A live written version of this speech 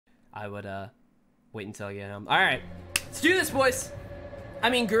I would wait until you get home. All right, let's do this, boys. I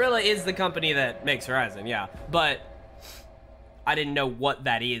mean, Guerrilla is the company that makes Horizon, yeah, but I didn't know what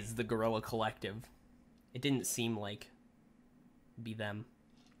that is, the Guerrilla Collective. It didn't seem like be them.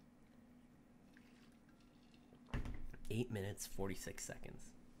 8 minutes, 46 seconds.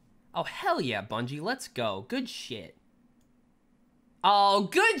 Oh, hell yeah, Bungie, let's go. Good shit. Oh,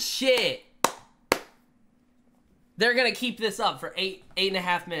 good shit. They're gonna keep this up for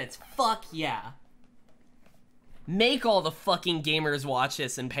 8.5 minutes. Fuck yeah. Make all the fucking gamers watch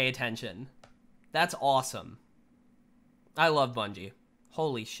this and pay attention. That's awesome. I love Bungie.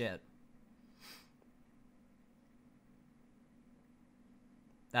 Holy shit.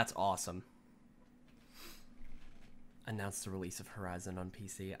 That's awesome. Announced the release of Horizon on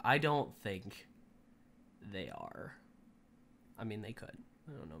PC. I don't think they are. I mean, they could.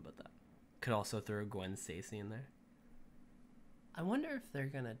 I don't know about that. Could also throw Gwen Stacy in there. I wonder if they're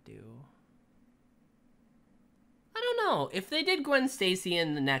gonna do... I don't know. If they did Gwen Stacy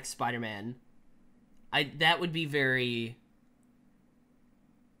in the next Spider-Man, that would be very...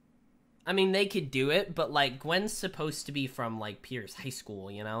 I mean, they could do it, but, like, Gwen's supposed to be from, like, Peter's high school,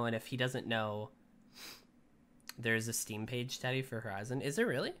 you know? And if he doesn't know... There's a Steam page, Teddy, for Horizon. Is there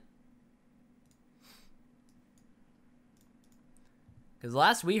really? Because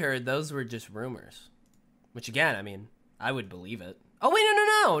last we heard, those were just rumors. Which, again, I mean, I would believe it. Oh, wait,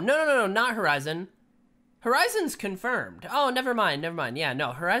 no, not Horizon. Horizon's confirmed. Oh, never mind. Yeah,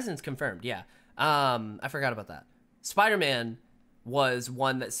 no, Horizon's confirmed, yeah. I forgot about that. Spider-Man was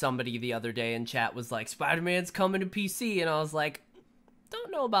one that somebody the other day in chat was like, Spider-Man's coming to PC, and I was like,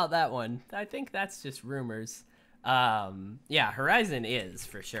 don't know about that one. I think that's just rumors. Yeah, Horizon is,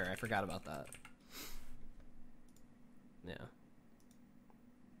 for sure. I forgot about that. Yeah.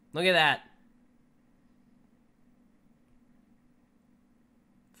 Look at that.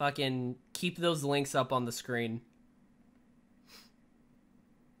 Fucking keep those links up on the screen.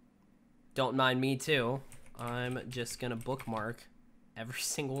 Don't mind me too. I'm just gonna bookmark every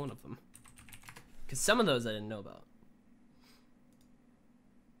single one of them. Because some of those I didn't know about.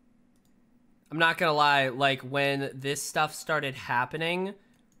 I'm not gonna lie, like, when this stuff started happening,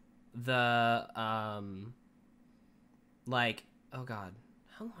 the, like, oh god,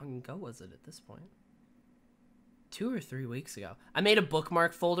 how long ago was it at this point? 2 or 3 weeks ago. I made a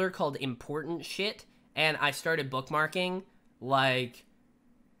bookmark folder called Important Shit, and I started bookmarking, like,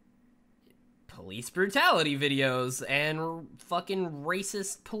 police brutality videos, and fucking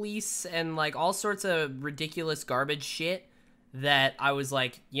racist police, and, like, all sorts of ridiculous garbage shit that I was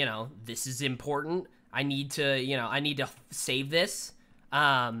like, you know, this is important. I need to, you know, I need to save this.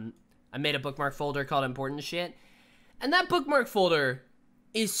 I made a bookmark folder called Important Shit. And that bookmark folder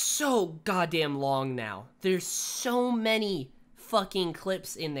is so goddamn long now. There's so many fucking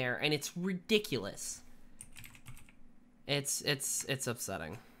clips in there, and it's ridiculous. It's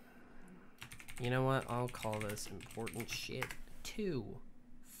upsetting. You know what? I'll call this Important Shit 2.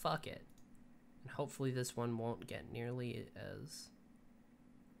 Fuck it. And hopefully this one won't get nearly as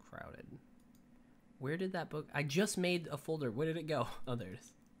crowded. Where did that book... I just made a folder. Where did it go? Oh, there it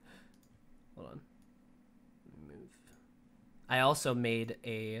is. Hold on. Move. I also made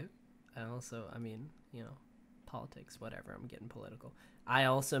a... I mean, you know, politics, whatever. I'm getting political. I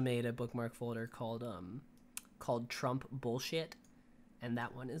also made a bookmark folder called Trump Bullshit. And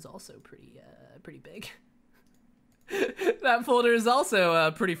that one is also pretty big. That folder is also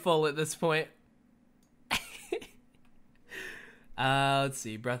pretty full at this point. Let's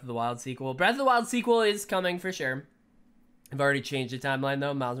see. Breath of the Wild sequel. Breath of the Wild sequel is coming for sure. I've already changed the timeline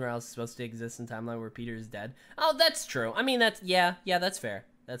though. Miles Morales is supposed to exist in a timeline where Peter is dead. Oh, that's true. I mean, that's yeah, that's fair.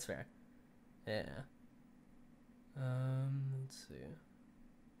 That's fair. Yeah. Let's see.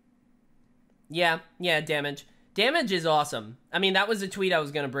 Yeah, damage. Damage is awesome. I mean, that was a tweet I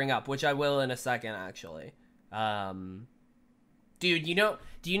was gonna bring up, which I will in a second, actually. Dude,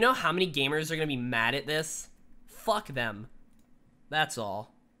 do you know how many gamers are gonna be mad at this? Fuck them. That's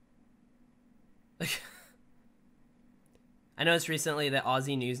all. I noticed recently that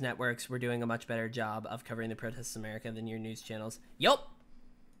Aussie news networks were doing a much better job of covering the protests in America than your news channels. Yup.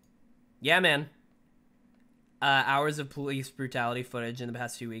 Yeah, man. Hours of police brutality footage in the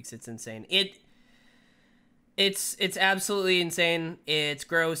past few weeks. It's insane. It's absolutely insane. It's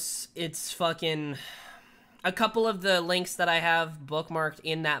gross. It's fucking... A couple of the links that I have bookmarked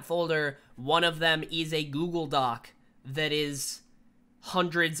in that folder, one of them is a Google Doc that is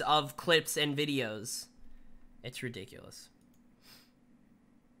hundreds of clips and videos. It's ridiculous.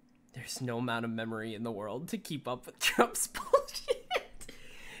 There's no amount of memory in the world to keep up with Trump's bullshit.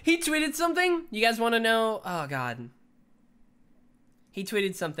 He tweeted something? You guys want to know? Oh, God. He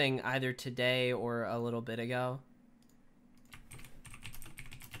tweeted something either today or a little bit ago.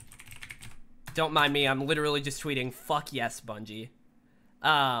 Don't mind me, I'm literally just tweeting, fuck yes, Bungie.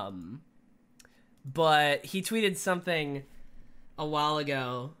 But he tweeted something a while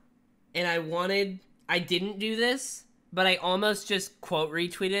ago, and I didn't do this, but I almost just quote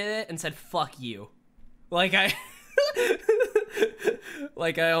retweeted it and said, fuck you. Like I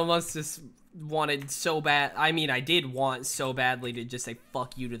almost just wanted so bad. I mean, I did want so badly to just say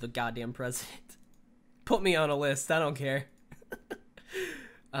fuck you to the goddamn president. Put me on a list, I don't care.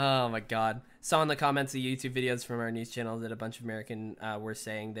 Oh my god. Saw in the comments of YouTube videos from our news channel that a bunch of American were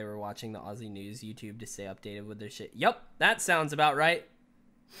saying they were watching the Aussie news YouTube to stay updated with their shit. Yep, that sounds about right.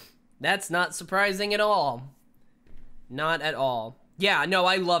 That's not surprising at all. Not at all. Yeah, no,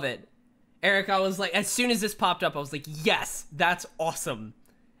 I love it. Eric, I was like, as soon as this popped up, I was like, yes, that's awesome.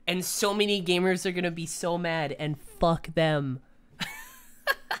 And so many gamers are gonna be so mad, and fuck them.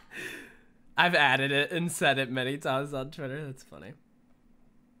 I've added it and said it many times on Twitter. That's funny.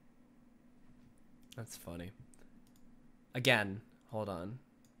 That's funny. Again, hold on.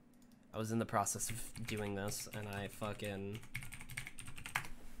 I was in the process of doing this, and I fucking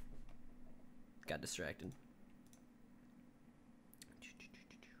got distracted.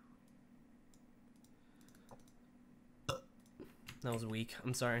 That was weak.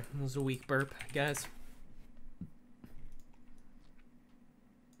 I'm sorry. That was a weak burp, guys.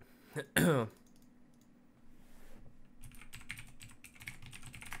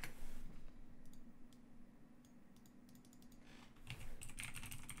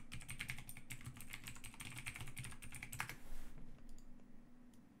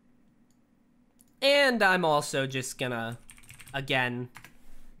 And I'm also just gonna, again,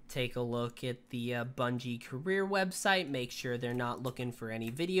 take a look at the Bungie career website, make sure they're not looking for any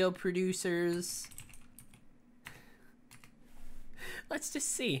video producers. Let's just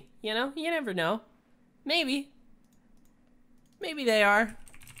see, you know? You never know. Maybe. Maybe they are.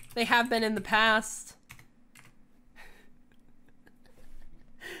 They have been in the past.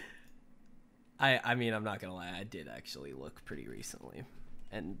 I mean, I'm not gonna lie, I did actually look pretty recently.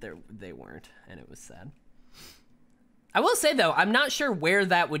 And they weren't, and it was sad. I will say though, I'm not sure where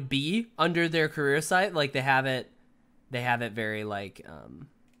that would be under their career site. Like they have it very like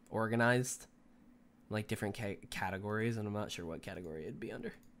organized, like different categories, and I'm not sure what category it'd be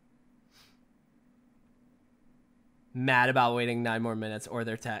under. Mad about waiting 9 more minutes, or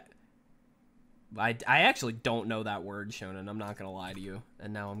their I actually don't know that word, Shonen. I'm not gonna lie to you,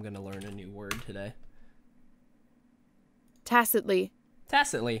 and now I'm gonna learn a new word today. Tacitly.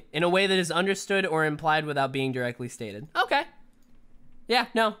 Tacitly, in a way that is understood or implied without being directly stated. Okay. Yeah,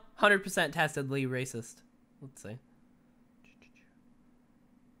 no, 100% tacitly racist. Let's see.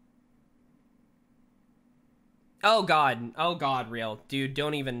 Oh god, real. Dude,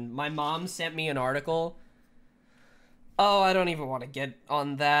 don't even, my mom sent me an article. Oh, I don't even want to get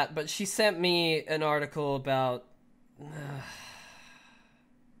on that, but she sent me an article about...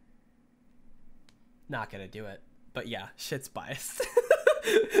 Not gonna do it. But yeah, shit's biased.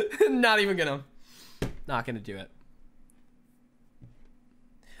 Not gonna do it.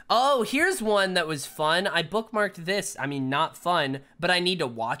 Oh, here's one that was fun. I bookmarked this. I mean, not fun, but I need to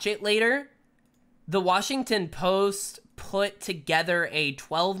watch it later. The Washington Post put together a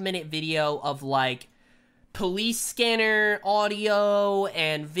 12-minute video of like police scanner audio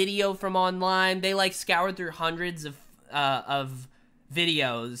and video from online. They like scoured through hundreds of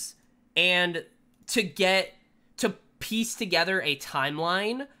videos and to piece together a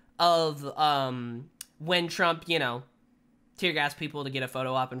timeline of when Trump, you know, tear gas people to get a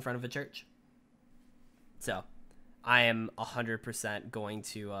photo op in front of a church. So I am 100% going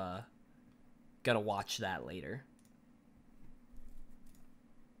to gonna watch that later.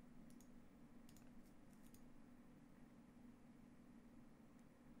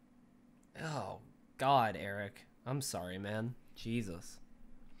 Oh god, Eric, I'm sorry, man. Jesus.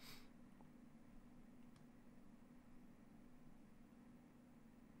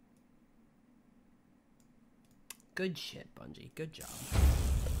 Good shit, Bungie. Good job.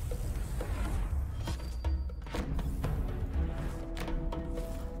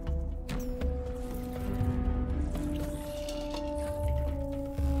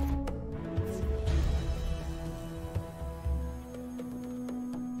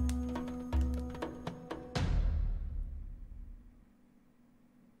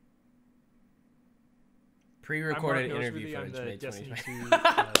 Pre-recorded interview footage. I'm the Destiny 2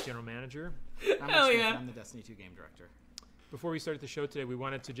 general manager. I'm the Destiny 2 game director. Before we started the show today, we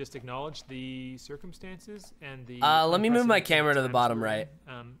wanted to just acknowledge the circumstances and the... let me move my camera to the bottom right.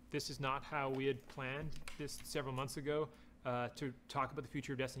 This is not how we had planned this several months ago. to talk about the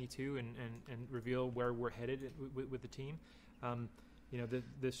future of Destiny 2 and reveal where we're headed with the team. You know,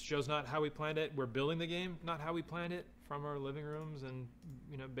 this show's not how we planned it. We're building the game, not how we planned it, from our living rooms and,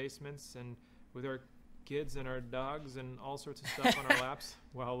 you know, basements and with our kids and our dogs and all sorts of stuff on our laps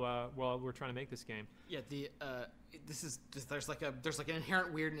while we're trying to make this game. Yeah, there's like an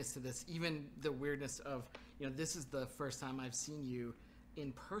inherent weirdness to this. Even the weirdness of, you know, this is the first time I've seen you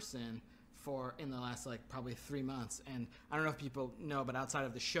in person in the last like probably 3 months, and I don't know if people know, but outside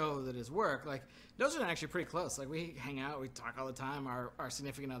of the show that is work, like those are actually pretty close. Like we hang out, we talk all the time. Our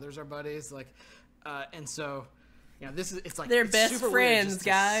significant others are buddies, like, and so, you know, it's like they're it's best super friends, weird just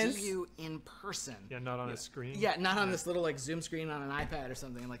guys. to see you in person. Yeah, not on a screen. Yeah, not on this little like Zoom screen on an iPad or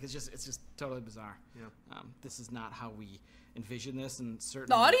something. Like it's just totally bizarre. Yeah. This is not how we envision this, and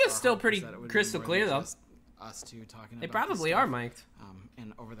certainly The audio's our still hope pretty is that it would be crystal more clear, than though. just Us two talking. They about probably this are stuff. mic'd.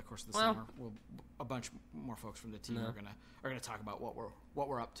 And over the course of the Well. summer, a bunch more folks from the team are gonna talk about what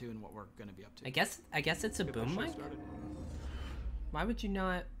we're up to and what we're gonna be up to. I guess it's a Get the boom show mic. started. Why would you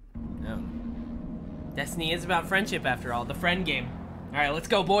not? No. Destiny is about friendship, after all. The friend game. All right, let's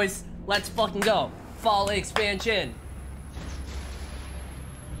go, boys. Let's fucking go. Fall expansion.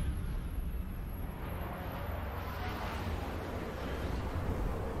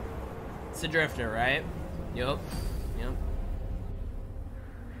 It's a drifter, right? Yup. Yep.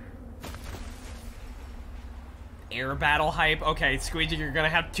 Air battle hype. Okay, Squeegee, you're gonna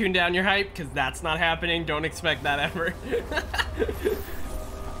have to tune down your hype, because that's not happening. Don't expect that ever.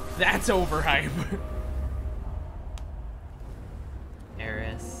 That's overhype.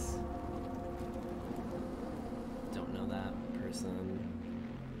 Eris. Don't know that person.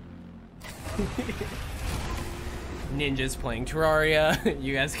 Ninja's playing Terraria.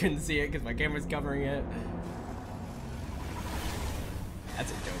 You guys couldn't see it because my camera's covering it.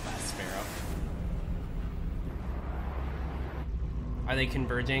 That's a dope ass sparrow. Are they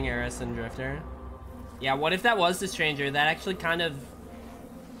converging, Eris and Drifter? Yeah, what if that was the stranger? That actually kind of...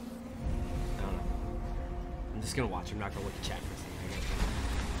 I don't know. I'm just gonna watch. I'm not gonna look at chat for a second.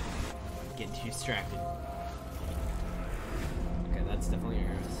 Getting too distracted. Okay, that's definitely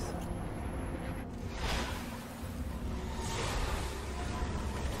Eris.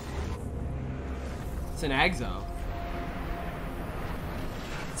 It's an Exo.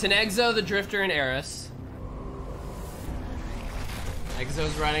 It's an Exo, the Drifter, and Eris.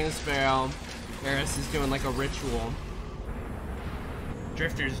 Exo's riding the Sparrow. Eris is doing like a ritual.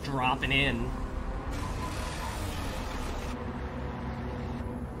 Drifter's dropping in.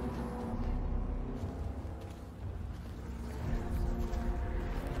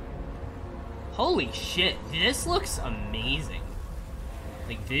 Holy shit, this looks amazing.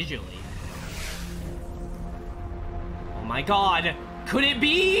 Like, visually. Oh my god! Could it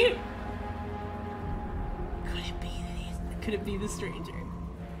be? Could it be the stranger?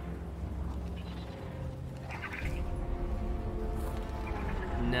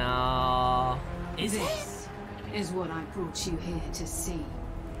 No. Is it? This is what I brought you here to see.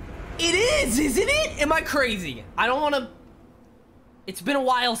 It is, isn't it? Am I crazy? I don't want to... It's been a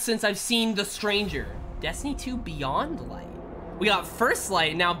while since I've seen The Stranger. Destiny 2 Beyond Light. We got First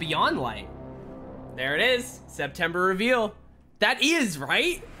Light, now Beyond Light. There it is. September reveal. That is,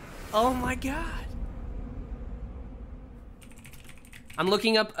 right? Oh my god. I'm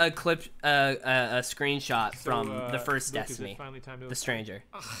looking up a clip, a screenshot from the first Luke, is it Destiny. finally time to The Stranger.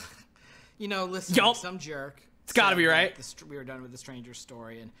 You know, listen, Yup. some jerk. It's gotta said be that right. We were done with the Stranger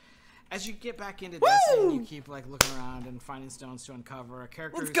story, and as you get back into Destiny, Woo! you keep like looking around and finding stones to uncover a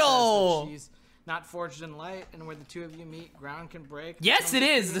character. Let's who go! Says that she's not forged in light, and where the two of you meet, ground can break. Yes, it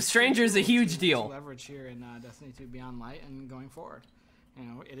is. The Stranger is a huge deal. Leverage here in Destiny 2 Beyond Light and going forward. You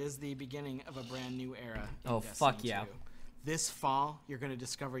know, it is the beginning of a brand new era. In Oh, Destiny fuck yeah. 2. This fall, you're going to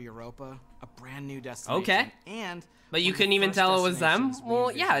discover Europa, a brand new destination. Okay. And But you one of couldn't the even first tell it was them? destinations we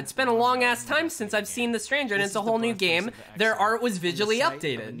Well, yeah, envisioned it's been a long long ago ass in the time Destiny since I've game. seen The Stranger, and This it's a is the whole new birthplace game. of the Their Exile art was and the visually site of a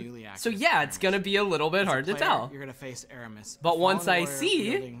updated. newly So active yeah, it's gonna be a little bit As a hard to player, tell. You're going to face Aramis. But a once fallen I warrior see,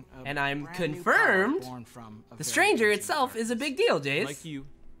 wielding a and I'm brand new power confirmed, born from a The very Stranger ancient itself is a darkness. big deal, Jace. Like you,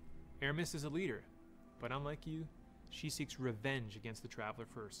 Aramis is a leader, but unlike you, she seeks revenge against the Traveler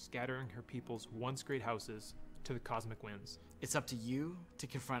first, scattering her people's once great houses to the cosmic winds. It's up to you to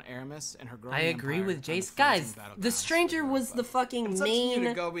confront Aramis and her growing I agree empire with on the Jace. frozen Guys, battlegrounds The of Stranger was Europa. the fucking It's up to you to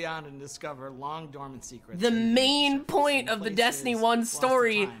main... go beyond and discover long dormant secrets. The in main secrets point and of the places Destiny 1 lost to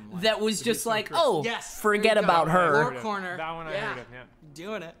story time, like that was the just Stone like, Curse. oh, Yes, forget there you go. about her. War corner. That one I Yeah. heard of, yeah.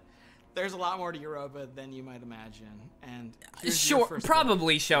 doing it. There's a lot more to Europa than you might imagine. And here's Sure, your first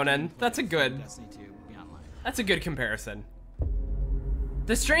probably look at Shonen. gameplay That's a from good... Destiny 2 Beyond Light. That's a good comparison.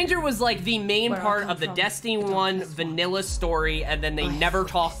 The Stranger was like the main part of the Destiny 1 vanilla story, and then they never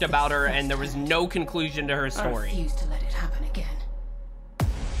talked about her, and there was no conclusion to her I story. refuse to let it happen again.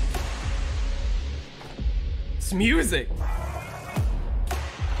 It's music.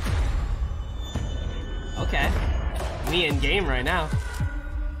 Okay. Me in game right now.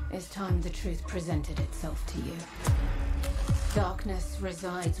 It's time the truth presented itself to you. Darkness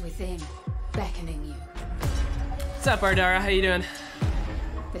resides within, beckoning you. What's up, Ardara? How you doing?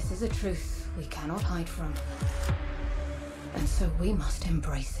 This is a truth we cannot hide from. And so we must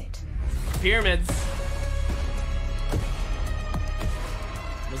embrace it. Pyramids.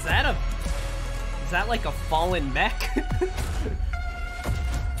 Was that like a fallen mech?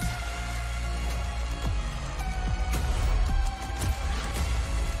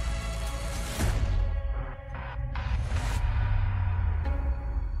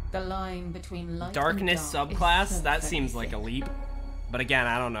 The line between light Darkness and dark subclass? is so That seems like a very leap. But again,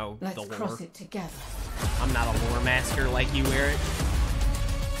 I don't know thin. the Let's lore. cross it together. I'm not a lore master like you, Eric.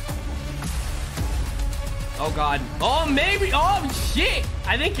 Oh god. Oh, maybe. Oh, shit.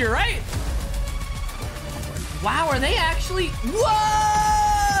 I think you're right. Wow, are they actually?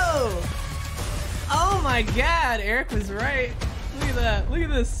 Whoa! Oh my god, Eric was right. Look at that. Look at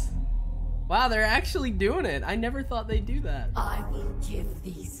this. Wow, they're actually doing it. I never thought they'd do that. I will give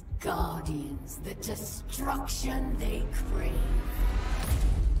these guardians the destruction they crave.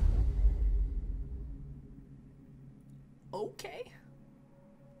 Okay.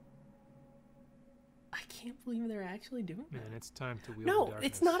 I can't believe they're actually doing that. Man, it's time to wield No, the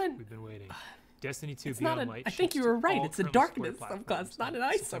darkness. it's not an- We've been waiting. Destiny 2 It's not Beyond a- Light. I think ships you were to right, all it's a currently darkness supported subclass, platforms not an on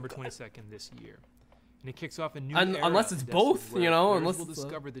ice September subclass. 22nd this year. And it kicks off a new Unless era it's of both, Destiny you where know, players unless will it's a-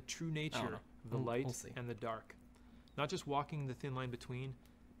 discover the true nature of the We'll light see. and the dark. Not just walking the thin line between,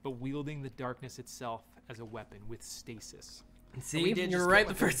 but wielding the darkness itself as a weapon with stasis. See, We did you're just right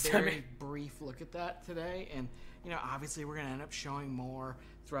get, the like, first a time. very brief look at that today, and obviously we're going to end up showing more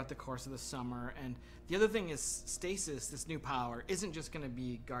throughout the course of the summer. And the other thing is stasis, this new power, isn't just going to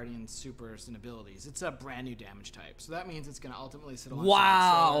be Guardian supers and abilities. It's a brand new damage type, so that means it's going to ultimately sit alongside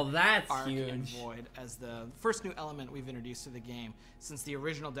Wow, Solar, that's Arc, and huge. Void as the first new element we've introduced to the game since the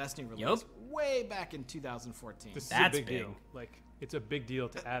original Destiny release way back in 2014. This That's is a big big. deal. Like, it's a big deal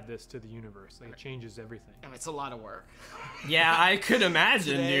to add this to the universe. Like, it changes everything. And it's a lot of work. Yeah, I could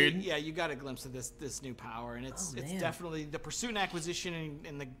imagine, Today, dude. yeah, you got a glimpse of this new power, and it's man. definitely the pursuit and acquisition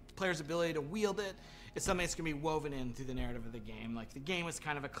and the player's ability to wield it. It's something that's going to be woven in through the narrative of the game. Like, the game is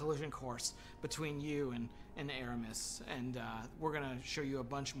kind of a collision course between you and Aramis, and we're going to show you a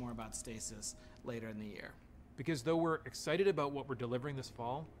bunch more about stasis later in the year. Because though we're excited about what we're delivering this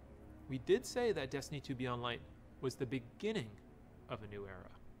fall, we did say that Destiny 2 Beyond Light was the beginning of a new era.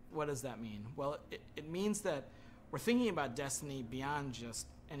 What does that mean? Well, it means that we're thinking about Destiny beyond just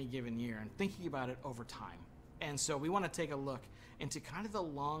any given year and thinking about it over time. And so we want to take a look into kind of the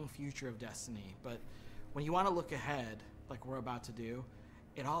long future of Destiny. But when you want to look ahead, like we're about to do,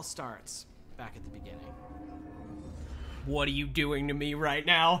 it all starts back at the beginning. What are you doing to me right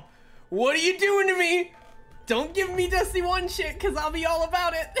now? What are you doing to me? Don't give me Destiny 1 shit, because I'll be all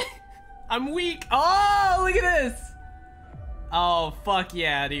about it. I'm weak. Oh, look at this. Oh, fuck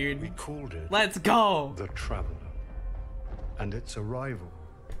yeah, dude. We called it Let's go. the Traveler, and its arrival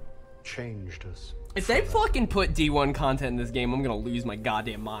changed us. If they fucking put D1 content in this game, I'm gonna lose my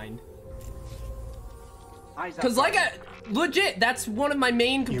goddamn mind. Cause legit, that's one of my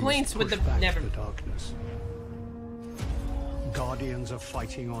main complaints You with must the push back the darkness. Guardians are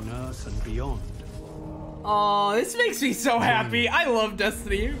fighting on Earth and beyond. Oh, this makes me so happy. I love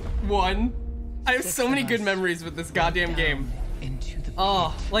Destiny 1. I have so many good memories with this goddamn game. Into the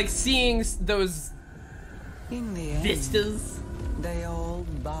Oh, like seeing those in the end, vistas. they all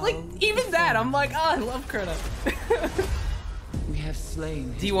bowed. Like, even that, I'm like, oh, I love Krita. We have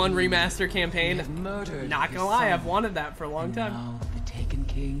slain his D1 enemy. remaster We campaign. have murdered Not his gonna lie, son. I've wanted that for a long And time. now the Taken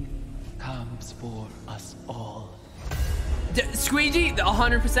King comes for us all. Squeegee,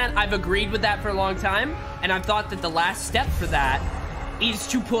 100%, I've agreed with that for a long time, and I've thought that the last step for that is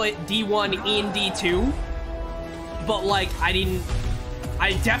to put D1 in D2, but like, I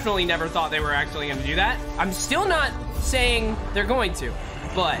definitely never thought they were actually gonna do that. I'm still not saying they're going to,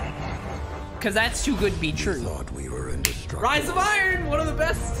 but, because that's too good to be true. Thought we were indestructible. Rise of Iron, one of the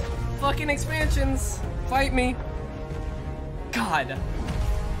best fucking expansions. Fight me. God.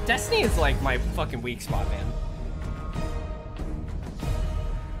 Destiny is like my fucking weak spot, man.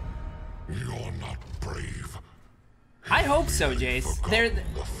 You're not brave. I hope so, Jace.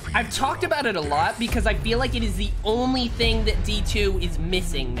 I've talked about it a lot because I feel like it is the only thing that D2 is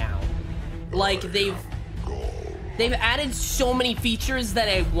missing now. Like, they've They've added so many features that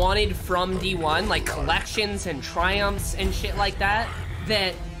I wanted from D1, like collections and triumphs and shit like that,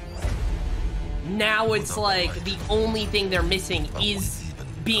 that now it's like the only thing they're missing is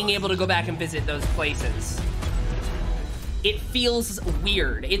being able to go back and visit those places. It feels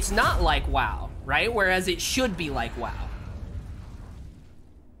weird. It's not like WoW, right? Whereas it should be like WoW.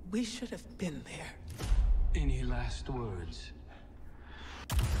 We should have been there. Any last words?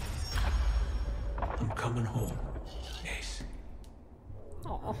 I'm coming home. Ace.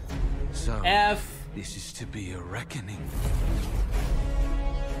 Aw. So, F. this is to be a reckoning.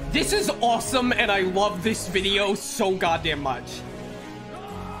 This is awesome, and I love this video so goddamn much.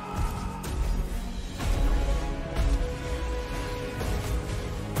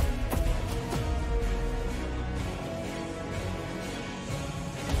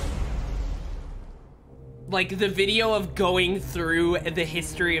 Like, the video of going through the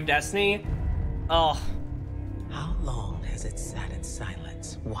history of Destiny. Oh. How long has it sat in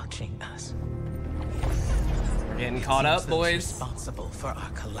silence, watching us? We're getting caught up, boys. Responsible for our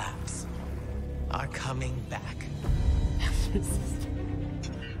collapse, our coming back.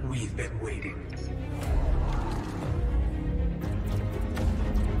 We've been waiting.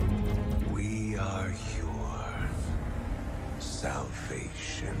 We are your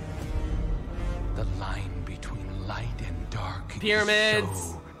salvation. The line between light and dark Pyramids. is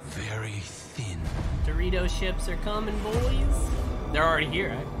so very thin. Dorito ships are coming, boys. They're already here,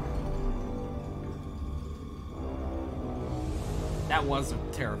 right? That was a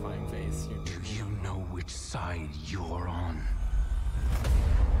terrifying face. Do you know which side you're on?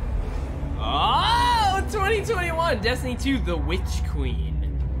 Oh, 2021, Destiny 2, The Witch Queen.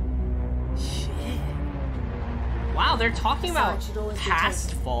 Shit. Wow, they're talking about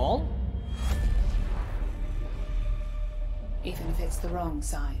past fall? Even if it's the wrong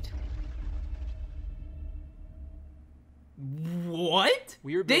side. What?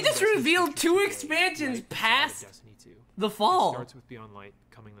 We are They building just Destiny revealed 2 two today, expansions right beside past Destiny 2. the It fall. starts with Beyond Light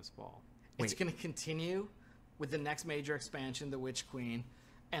coming this fall. It's going to continue with the next major expansion, the Witch Queen,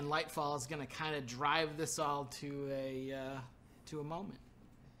 and Lightfall is going to kind of drive this all to a moment.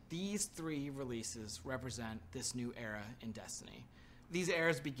 These three releases represent this new era in Destiny. These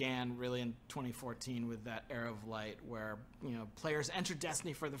eras began really in 2014 with that era of light where, you know, players entered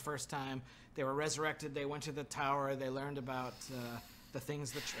Destiny for the first time. They were resurrected. They went to the tower. They learned about the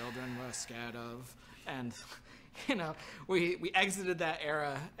things the children were scared of. And, you know, we exited that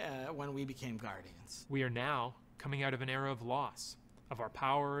era when we became Guardians. We are now coming out of an era of loss of our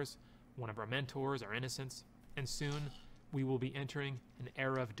powers, one of our mentors, our innocence, and soon we will be entering an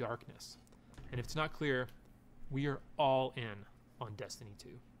era of darkness. And if it's not clear, we are all in on Destiny 2.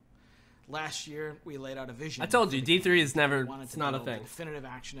 Last year, we laid out a vision. I told you, D3 is never, wanted it's to not a build thing. Definitive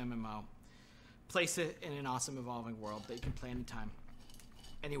action MMO. Place it in an awesome evolving world that you can play anytime,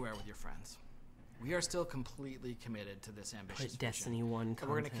 anywhere with your friends. We are still completely committed to this ambitious Put vision, Destiny 1 and we're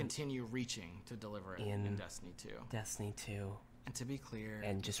going to content continue reaching to deliver it in Destiny 2. Destiny 2. And to be clear,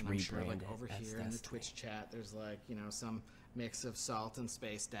 And just I'm sure, rebrand like, it over as here in the Destiny. Twitch chat, there's like, you know, some mix of salt and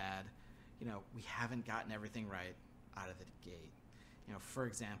space dad. You know, we haven't gotten everything right out of the gate. You know, for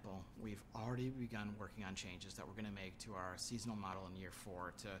example, we've already begun working on changes that we're going to make to our seasonal model in year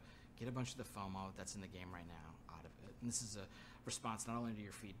 4 to get a bunch of the FOMO that's in the game right now out of it. And this is a response not only to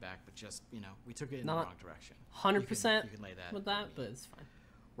your feedback, but just, you know, we took it in the Not wrong direction. 100% You can lay that with that, but it's fine.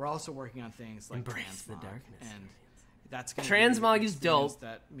 We're also working on things like Embrace the transmog, darkness. and that's going Transmog is dope.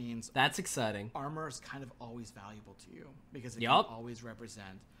 That means That's exciting. armor is kind of always valuable to you because it Yup. can always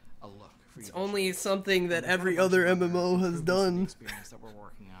represent a look for you. It's to only showcase. something that And we've got every a bunch other of MMO has improvements to the done. experience that we're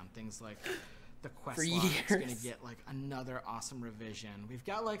working on, things like the quest For log is going to years. get like another awesome revision. We've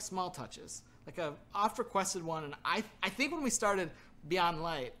got like small touches, like a oft requested one, and I think when we started Beyond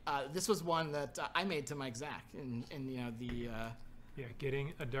Light, this was one that I made to Mike Zach, and you know the. Yeah,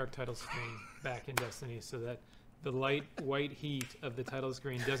 getting a dark title screen back in Destiny so that the light white heat of the title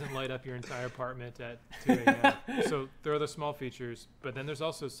screen doesn't light up your entire apartment at 2 a.m. So there are the small features, but then there's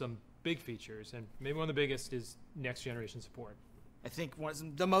also some big features, and maybe one of the biggest is next generation support. I think one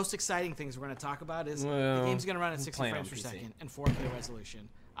of the most exciting things we're going to talk about is the Well, game's going to run at 60 playing frames on per PC. second and 4K resolution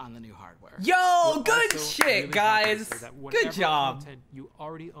on the new hardware. Yo, We're good also shit, really happy guys. to say that whatever Good job. content you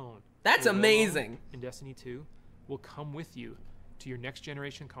already own That's or will own amazing. in Destiny 2 will come with you to your next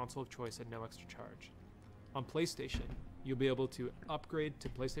generation console of choice at no extra charge. On PlayStation, you'll be able to upgrade to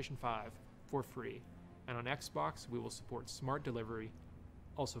PlayStation 5 for free, and on Xbox, we will support smart delivery,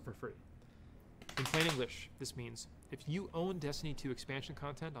 also for free. In plain English, this means if you own Destiny 2 expansion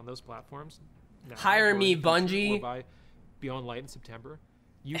content on those platforms, now Hire or me, in the future, Bungie. or buy Beyond Light in September,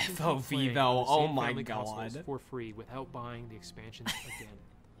 You can FOV keep playing though, on the oh same my family consoles God. for free without buying the expansions again.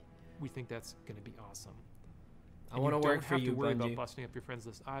 We think that's going to be awesome. I want to work for you, don't have to worry Bungie. about busting up your friends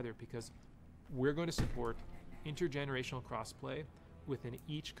list either, because we're going to support intergenerational crossplay within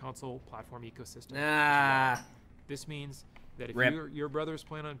each console platform ecosystem. Ah, This means that if Rip. your brother's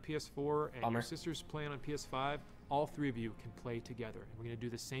playing on PS4 and Bummer. your sister's playing on PS5, all three of you can play together. And we're going to do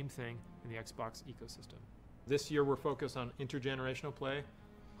the same thing in the Xbox ecosystem. This year we're focused on intergenerational play.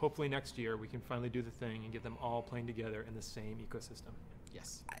 Hopefully next year we can finally do the thing and get them all playing together in the same ecosystem.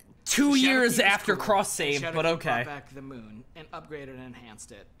 Yes. 2 years Shadow Keep is after cool, cross and save, Shadow but Keep okay. brought back the moon and upgraded and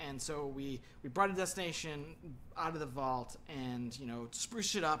enhanced it, and so we brought a destination out of the vault and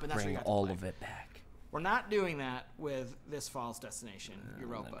spruced it up, and that's Bring what you got all to of play. it back. We're not doing that with this fall's destination,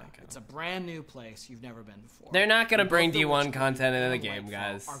 Europa. It's a brand new place you've never been before. They're not gonna And bring both the D1 Witch Queen content into the and game, Lightfall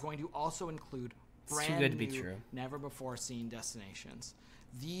guys. Are going to also include It's brand too good to be new, true. never before seen destinations.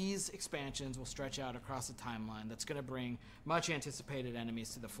 These expansions will stretch out across the timeline. That's going to bring much anticipated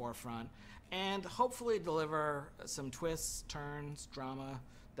enemies to the forefront and hopefully deliver some twists, turns, drama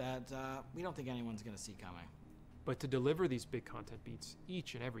that we don't think anyone's going to see coming. But to deliver these big content beats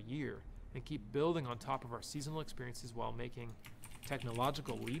each and every year and keep building on top of our seasonal experiences while making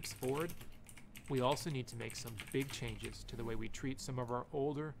technological leaps forward, we also need to make some big changes to the way we treat some of our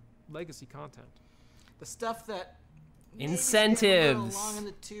older legacy content. The stuff that maybe Incentives. get a little long in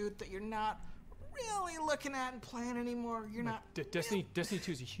the tooth that you're not really looking at and playing anymore. You're not. Destiny 2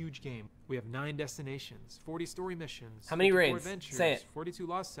 is a huge game. We have 9 destinations, 40 story missions, How many 54 raids? adventures, Say it. 42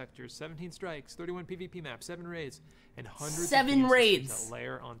 lost sectors, 17 strikes, 31 PvP maps, 7 raids, and hundreds of 7 game systems raids. that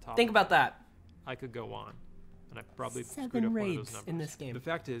layer on top. Think of about that. I could go on, and I probably 7 screwed up one of raids those numbers. in this game. The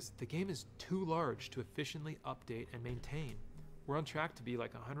fact is, the game is too large to efficiently update and maintain. We're on track to be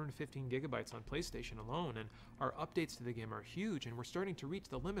like 115 gigabytes on PlayStation alone, and our updates to the game are huge, and we're starting to reach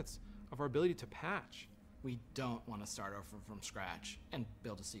the limits of our ability to patch. We don't want to start over from scratch and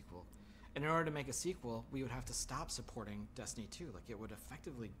build a sequel. And in order to make a sequel, we would have to stop supporting Destiny 2. Like, it would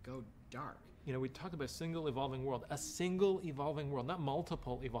effectively go dark. We talked about a single evolving world, not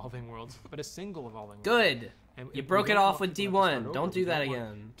multiple evolving worlds, but a single evolving world. Good. And You we broke it don't off want with people to start D1. over. Don't do We that want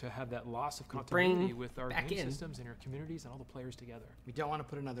again. To have that loss of Bring continuity with our back game in. systems and our communities and all the players together. We don't want to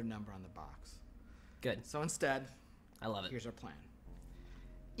put another number on the box. Good. So instead, I love it. here's our plan.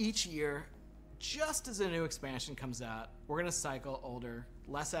 Each year, just as a new expansion comes out, we're going to cycle older,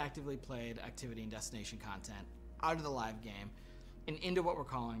 less actively played activity and destination content out of the live game and into what we're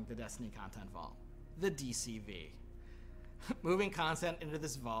calling the Destiny Content Vault, the DCV. Moving content into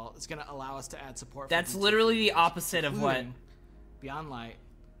this vault is going to allow us to add support for That's DCV literally the games, opposite of what... including Beyond Light,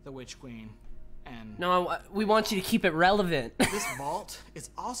 the Witch Queen, and No, we want you to keep it relevant. this vault is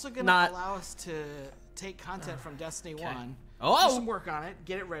also going to Not- allow us to take content from Destiny 1, Oh! do some work on it,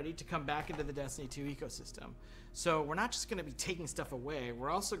 get it ready to come back into the Destiny 2 ecosystem. So we're not just going to be taking stuff away, we're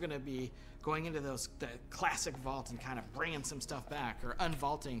also going to be going into the classic vault and kind of bringing some stuff back or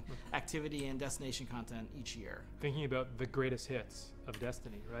unvaulting activity and destination content each year. Thinking about the greatest hits of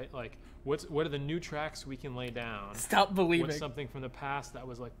Destiny, right? Like, what are the new tracks we can lay down? Stop believing. What's something from the past that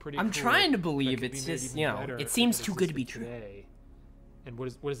was like pretty I'm cool trying to that believe. could be It's made just, even you know, better it if seems it too good to be existed true. today? And what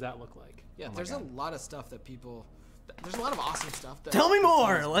does that look like? Yeah, there's a lot of stuff that people... There's a lot of awesome stuff. That Tell me people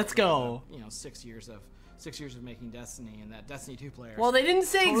more. use Let's for, go. 6 years of making Destiny, and that Destiny 2 players. Well, they didn't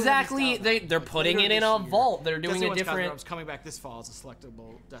say totally exactly. missed out on. They're Like, putting later it in this a year, vault. They're doing Destiny a 1 different. Skyrim's coming back this fall as a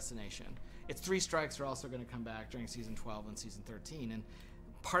selectable destination. Its 3 strikes are also going to come back during Season 12 and Season 13, and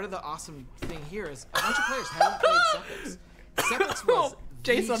part of the awesome thing here is a bunch of players haven't played Sepix. Sepix was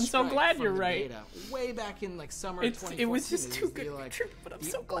Jason, the I'm so strike glad from you're the right. beta, way back in like summer It 2014. was just too It good the, to be true, but I'm the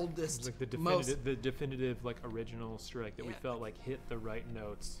so glad. oldest, Like the most definitive like original strike that we Yeah. felt like hit the right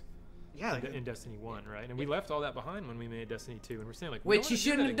notes yeah, like, in Destiny 1, right? And we left all that behind when we made Destiny 2, and we're saying like, we Which don't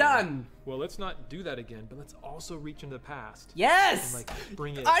you wanna do shouldn't that have again. done. Well, let's not do that again, but let's also reach into the past Yes. and like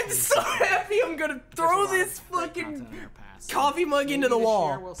bring it. I'm into so something. happy. I'm gonna there's a throw lot this of great fucking content in our past. coffee mug Maybe into the this wall.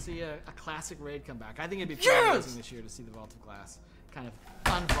 Year we'll see a classic raid come back. I think it'd be pretty Yes! amazing this year to see the Vault of Glass kind of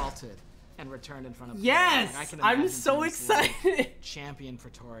unvaulted and returned in front of Yes! players. Like, I can I'm imagine so things like excited. champion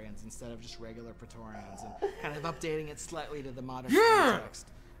Praetorians instead of just regular Praetorians, and kind of updating it slightly to the modern Yeah! context,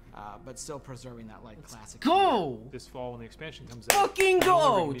 but still preserving that like classic. Go. This fall when the expansion comes out, Fucking not only are we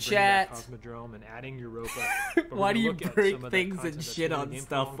go, gonna be bringing back chat. Cosmodrome and adding Europa. but we're Why gonna do you look at break some of that things content and that's shit been in the on game for a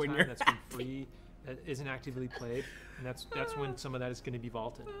stuff long when time, you're that's been free, that isn't actively played, and that's when some of that is going to be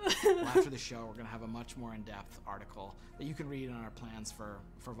vaulted. Well, after the show, we're going to have a much more in-depth article that you can read on our plans for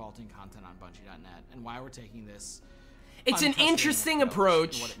vaulting content on Bungie.net and why we're taking this. It's an unprecedented interesting and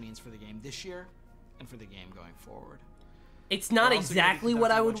approach. what it means for the game this year and for the game going forward. It's not We're also gonna be exactly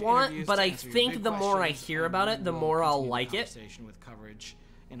what I conducting a would bunch of want, interviews but to I answer your think big the more I questions, hear and about we it, the will more I'll continue the like it. conversation with coverage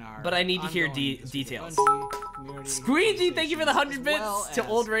in our But I need to hear ongoing Pursuit of details. Bungie community Squeezy, thank you for the 100 conversations, as well bits to as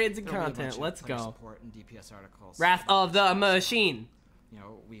old raids and there'll be a content. bunch of Let's player go. support and DPS articles. Wrath of the Machine. You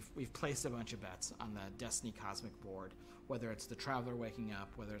know, we've placed a bunch of bets on the Destiny Cosmic board, whether it's the Traveler waking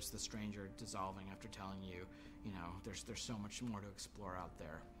up, whether it's the Stranger dissolving after telling you, you know, there's so much more to explore out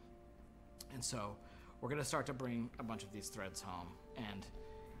there. And so we're going to start to bring a bunch of these threads home. And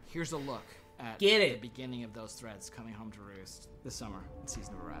here's a look at the beginning of those threads coming home to roost this summer in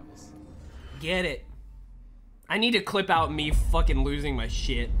Season of Arrivals. Get it. I need to clip out me fucking losing my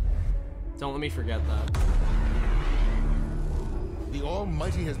shit. Don't let me forget that. The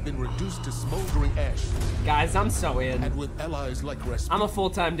Almighty has been reduced to smoldering ash. Guys, I'm so in. And with allies like Rasputin, I'm a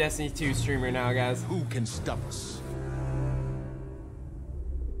full-time Destiny 2 streamer now, guys. Who can stop us?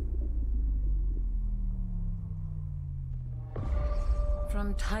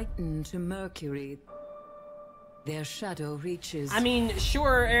 From Titan to Mercury, their shadow reaches. I mean,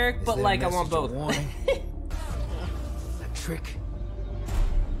 sure, Eric, but like I want both. A trick?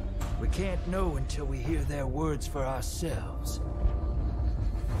 We can't know until we hear their words for ourselves.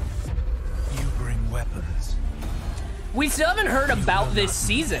 You bring weapons. We still haven't heard about this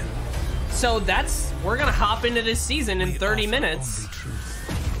season. So we're gonna hop into this season in 30 minutes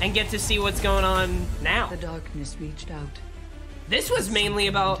and get to see what's going on now. The darkness reached out. This was mainly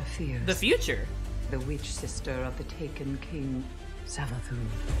about the future. The witch sister of the taken king, Savathun.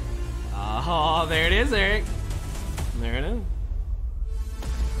 Oh, there it is, Eric. There it is.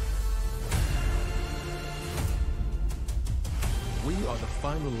 We are the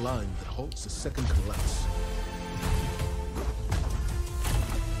final line that halts the second collapse.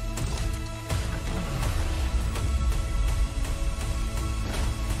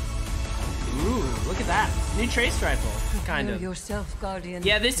 Ooh, look at that. New trace rifle, kind of. Yourself, Guardian.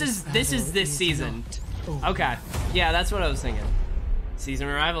 Yeah, this is this season. Okay. Yeah, that's what I was thinking. Season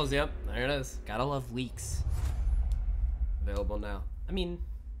Arrivals, yep. There it is. Gotta love leaks. Available now. I mean,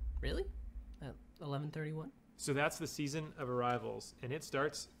 really? At 11:31? So that's the Season of Arrivals, and it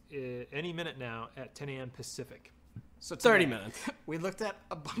starts any minute now at 10 a.m. Pacific. So 30 minutes. We looked at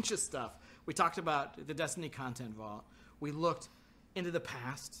a bunch of stuff. We talked about the Destiny content vault. We looked into the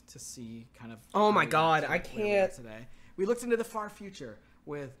past to see kind of. Oh my God, I can't. Today, we looked into the far future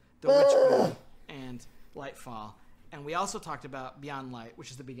with The Witch Queen and Lightfall, and we also talked about Beyond Light,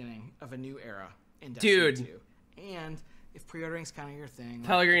 which is the beginning of a new era in Destiny 2. And if pre-ordering's kind of your thing,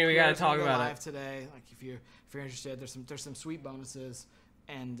 Pellegrini, we gotta talk about live it today. Like if you're interested, there's some sweet bonuses,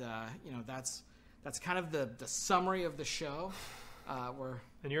 and you know that's kind of the summary of the show.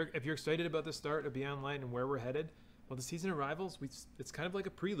 If you're excited about the start of Beyond Light and where we're headed, well, the Season of Arrivals, it's kind of like a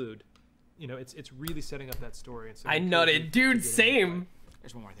prelude. You know, it's really setting up that story. And so I nutted, dude. Same.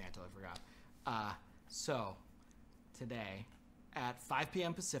 There's one more thing I totally forgot. So today at 5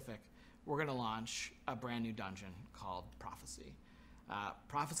 p.m. Pacific, we're gonna launch a brand new dungeon called Prophecy.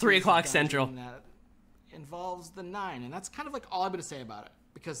 Prophecy. 3 is a o'clock dungeon Central. That involves the 9, and that's kind of like all I'm gonna say about it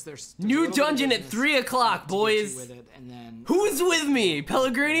because there's a New little bit of dungeon at business 3 o'clock, to get you boys. with it, and then Who's with me,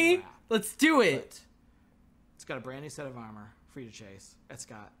 Pellegrini? Let's do it. It's got a brand new set of armor for you to chase. It's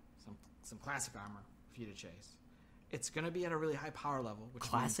got some classic armor for you to chase. It's going to be at a really high power level, which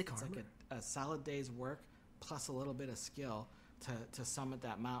Classic means it's armor? like a solid day's work plus a little bit of skill to summit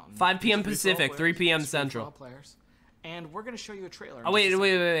that mountain. 5 p.m. It's free for all Pacific, 3 players. p.m. It's free for Central. all players. And we're going to show you a trailer. Oh, wait. If No,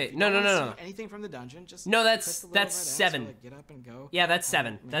 you no, don't no. wanna see anything from the dungeon, just No, click that's the little red X, 7. like, get up and go. Yeah, that's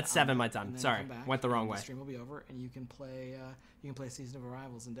 7. Yeah, That's on 7 it, my time. and then Sorry, come back, went the wrong and way. The stream will be over, and you can play Season of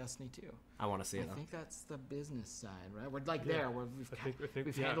Arrivals in Destiny 2. I want to see it. I think that's the business side, right? We're like there.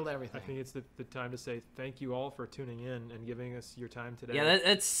 We've yeah, handled everything. I think it's the time to say thank you all for tuning in and giving us your time today. Yeah,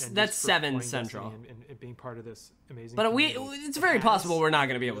 that's and just for 7 playing Central. Destiny and being part of this amazing. But community. it's very possible we're not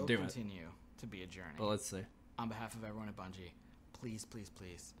going to be able to do it. Continue to be a journey. But let's see. On behalf of everyone at Bungie, please, please,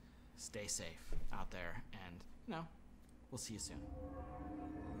 please, stay safe out there, and we'll see you soon.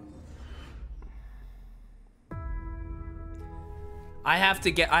 I have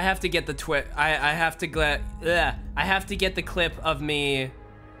to get the I have to get the clip of me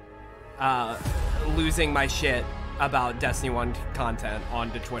losing my shit about Destiny 1 content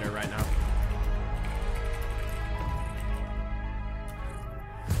onto Twitter right now.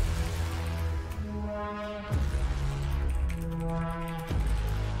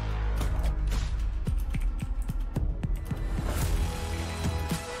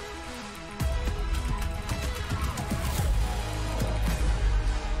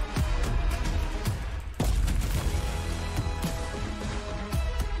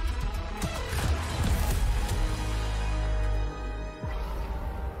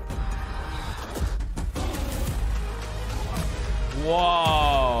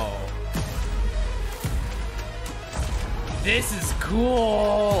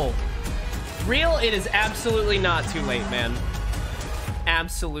 cool. Real, it is absolutely not too late, man.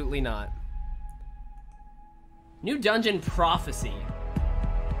 Absolutely not. New dungeon prophecy.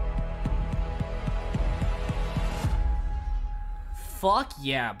 Fuck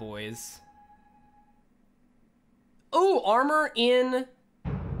yeah, boys. Oh, armor in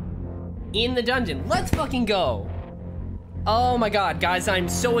the dungeon. Let's fucking go. Oh my god, guys, I'm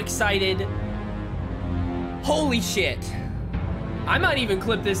so excited. Holy shit. I might even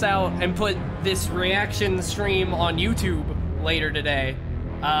clip this out and put this reaction stream on YouTube later today.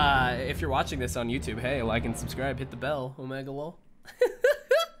 If you're watching this on YouTube, hey, like and subscribe, hit the bell, Omega lol.